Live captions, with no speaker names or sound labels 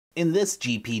In this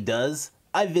GP Does,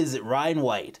 I visit Ryan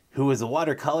White, who is a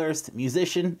watercolorist,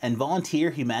 musician, and volunteer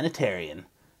humanitarian.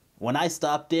 When I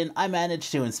stopped in, I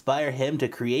managed to inspire him to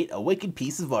create a wicked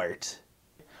piece of art.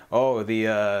 Oh,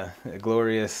 the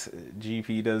glorious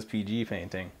GP Does PG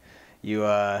painting.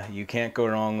 You can't go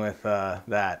wrong with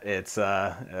that. It's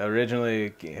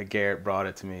originally Garrett brought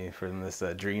it to me from this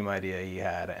dream idea he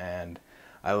had, and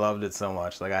I loved it so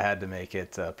much. Like, I had to make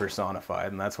it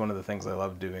personified, and that's one of the things I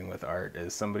love doing with art.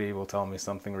 Is somebody will tell me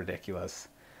something ridiculous,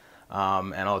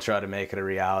 and I'll try to make it a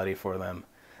reality for them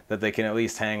that they can at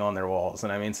least hang on their walls.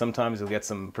 And I mean, sometimes you'll get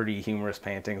some pretty humorous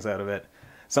paintings out of it.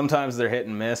 Sometimes they're hit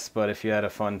and miss, but if you had a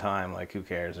fun time, like, who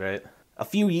cares, right? A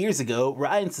few years ago,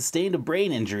 Ryan sustained a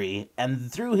brain injury,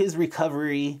 and through his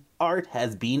recovery, art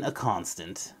has been a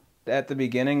constant. At the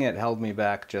beginning, it held me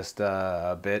back just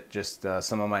a bit, just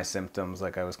some of my symptoms,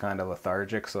 like I was kind of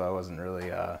lethargic, so I wasn't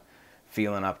really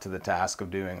feeling up to the task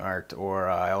of doing art, or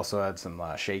I also had some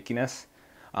shakiness.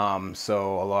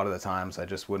 So a lot of the times I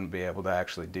just wouldn't be able to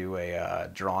actually do a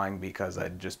drawing because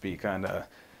I'd just be kind of,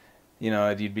 you know,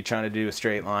 you'd be trying to do a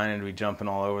straight line and be jumping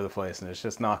all over the place, and it's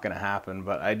just not going to happen.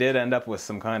 But I did end up with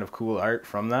some kind of cool art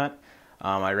from that.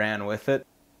 I ran with it.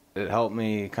 It helped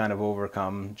me kind of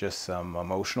overcome just some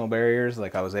emotional barriers.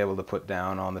 Like, I was able to put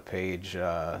down on the page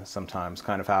sometimes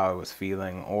kind of how I was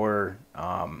feeling, or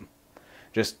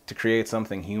just to create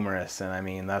something humorous. And I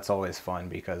mean, that's always fun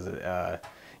because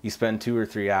you spend 2 or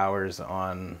 3 hours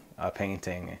on a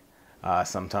painting,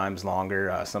 sometimes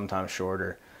longer, sometimes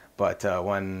shorter. But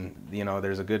when, you know,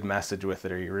 there's a good message with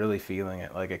it, or you're really feeling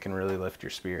it, like, it can really lift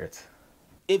your spirits.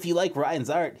 If you like Ryan's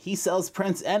art, he sells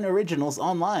prints and originals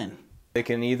online. They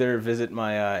can either visit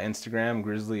my Instagram,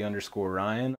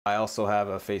 grizzly_Ryan. I also have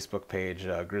a Facebook page,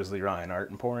 Grizzly Ryan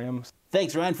Art Emporium.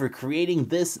 Thanks, Ryan, for creating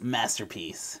this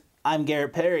masterpiece. I'm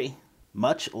Garrett Perry.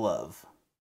 Much love.